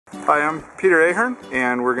Hi, I'm Peter Ahern,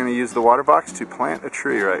 and we're going to use the Waterboxx to plant a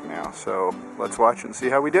tree right now. So let's watch and see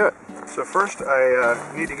how we do it. So first I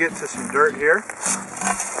need to get to some dirt here,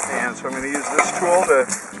 and so I'm going to use this tool to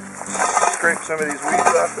scrape some of these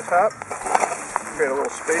weeds off the top, create a little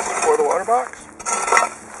space for the Waterboxx.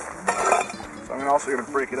 So I'm also going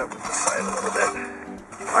to break it up with the side a little bit.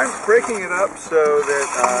 I'm breaking it up so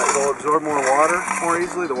that it'll absorb more water more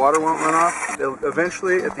easily. The water won't run off.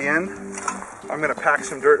 Eventually, at the end, I'm going to pack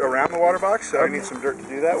some dirt around the Waterboxx, so I need some dirt to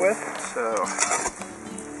do that with. So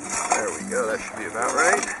there we go. That should be about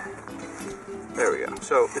right. There we go.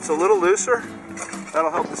 So it's a little looser.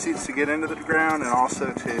 That'll help the seeds to get into the ground and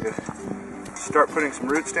also to start putting some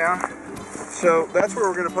roots down. So that's where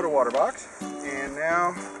we're going to put a Waterboxx. And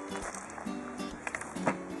now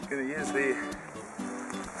I'm going to use the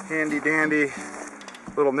handy dandy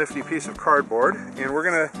little nifty piece of cardboard, and we're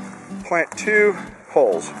going to plant 2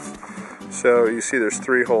 holes. So you see there's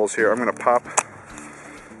 3 holes here. I'm going to pop,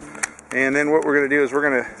 and then what we're going to do is we're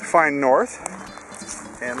going to find north,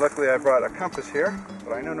 and luckily I brought a compass here,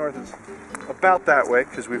 but I know north is about that way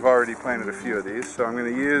because we've already planted a few of these. So I'm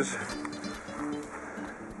going to use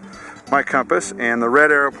my compass, and the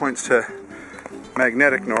red arrow points to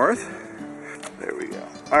magnetic north. There we go.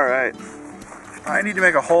 Alright, I need to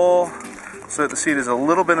make a hole so that the seed is a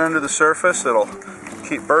little bit under the surface. That'll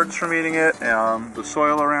keep birds from eating it. The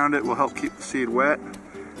soil around it will help keep the seed wet.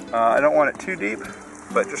 I don't want it too deep,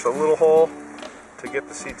 but just a little hole to get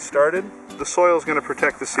the seed started. The soil is going to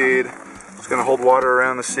protect the seed. It's going to hold water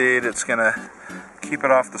around the seed. It's going to keep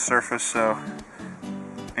it off the surface so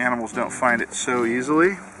animals don't find it so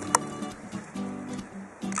easily.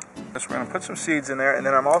 So we're going to put some seeds in there, and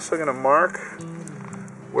then I'm also going to mark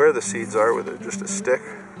where the seeds are with just a stick,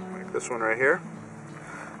 like this one right here.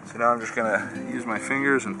 So now I'm just going to use my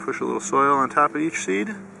fingers and push a little soil on top of each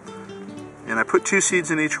seed. And I put 2 seeds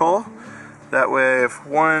in each hole. That way if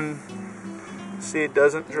one seed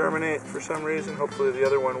doesn't germinate for some reason, hopefully the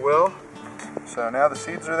other one will. So now the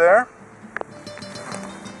seeds are there.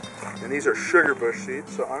 And these are sugar bush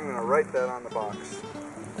seeds, so I'm going to write that on the box.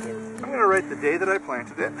 I'm going to write the day that I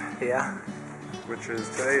planted it. Yeah. Which is,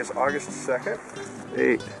 today is August 2nd,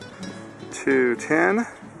 8/2/10.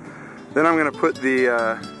 Then I'm going to put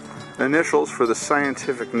the initials for the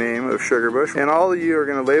scientific name of sugarbush. And all of you are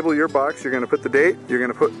going to label your box. You're going to put the date, you're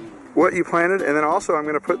going to put what you planted, and then also I'm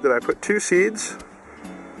going to put that I put 2 seeds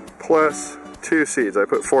plus 2 seeds. I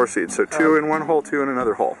put 4 seeds, so 2 in one hole, 2 in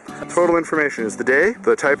another hole. Total information is the day,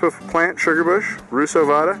 the type of plant, sugarbush,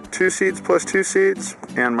 rusovada, 2 seeds plus 2 seeds,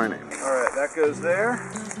 and my name. Alright, that goes there.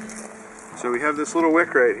 So we have this little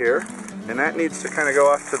wick right here, and that needs to kind of go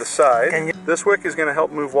off to the side. This wick is going to help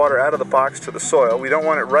move water out of the box to the soil. We don't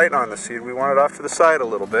want it right on the seed. We want it off to the side a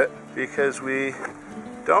little bit because we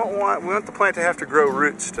want the plant to have to grow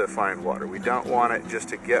roots to find water. We don't want it just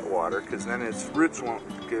to get water because then its roots won't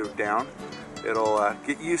go down. It'll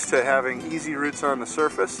get used to having easy roots on the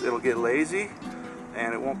surface. It'll get lazy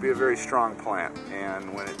and it won't be a very strong plant.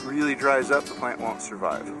 And when it really dries up, the plant won't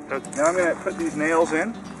survive. Now I'm going to put these nails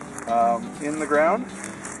in the ground.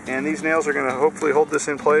 And these nails are going to hopefully hold this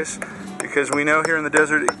in place because we know here in the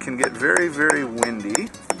desert it can get very, very windy.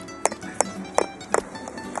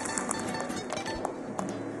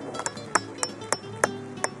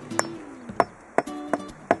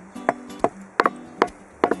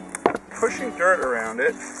 Pushing dirt around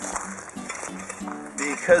it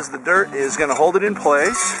because the dirt is going to hold it in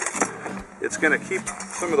place. It's going to keep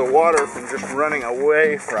some of the water from just running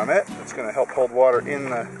away from it. It's going to help hold water in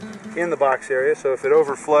the box area, so if it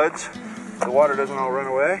overfloods, the water doesn't all run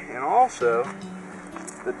away. And also,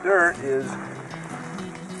 the dirt is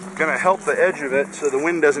going to help the edge of it so the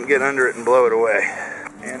wind doesn't get under it and blow it away.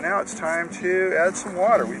 And now it's time to add some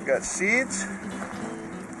water. We've got seeds,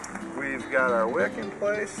 we've got our wick in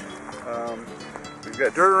place, we've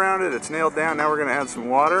got dirt around it, it's nailed down. Now we're going to add some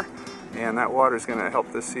water, and that water is going to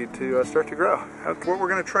help this seed to start to grow. What we're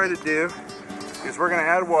going to try to do is we're going to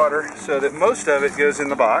add water so that most of it goes in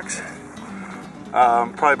the box,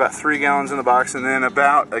 probably about 3 gallons in the box, and then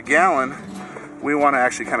about a gallon we want to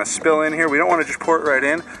actually kind of spill in here. We don't want to just pour it right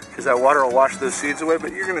in because that water will wash those seeds away,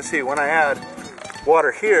 but you're going to see when I add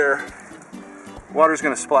water here, water is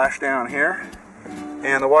going to splash down here,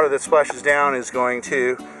 and the water that splashes down is going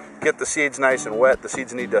to get the seeds nice and wet. The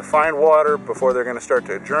seeds need to find water before they're going to start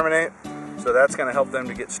to germinate, so that's going to help them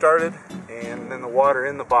to get started, and then the water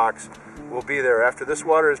in the box will be there. After this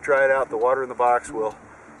water is dried out, the water in the box will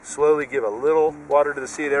slowly give a little water to the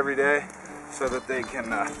seed every day so that they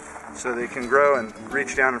can grow and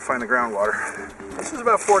reach down and find the groundwater. This is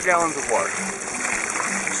about 4 gallons of water.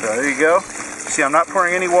 So there you go. See, I'm not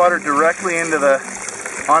pouring any water directly into the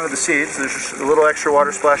onto the seeds. There's just a little extra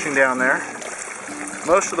water splashing down there.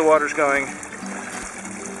 Most of the water's going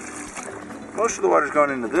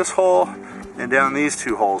into this hole and down these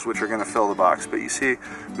two holes, which are going to fill the box. But you see,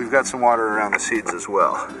 we've got some water around the seeds as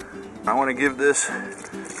well. I want to give this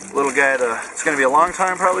little guy it's going to be a long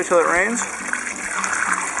time probably till it rains. So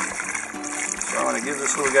I want to give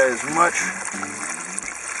this little guy as much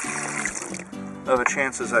of a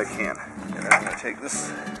chance as I can. And I'm going to take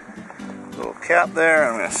this little cap there,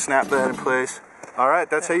 I'm going to snap that in place. Alright,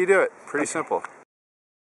 that's how you do it. Pretty simple.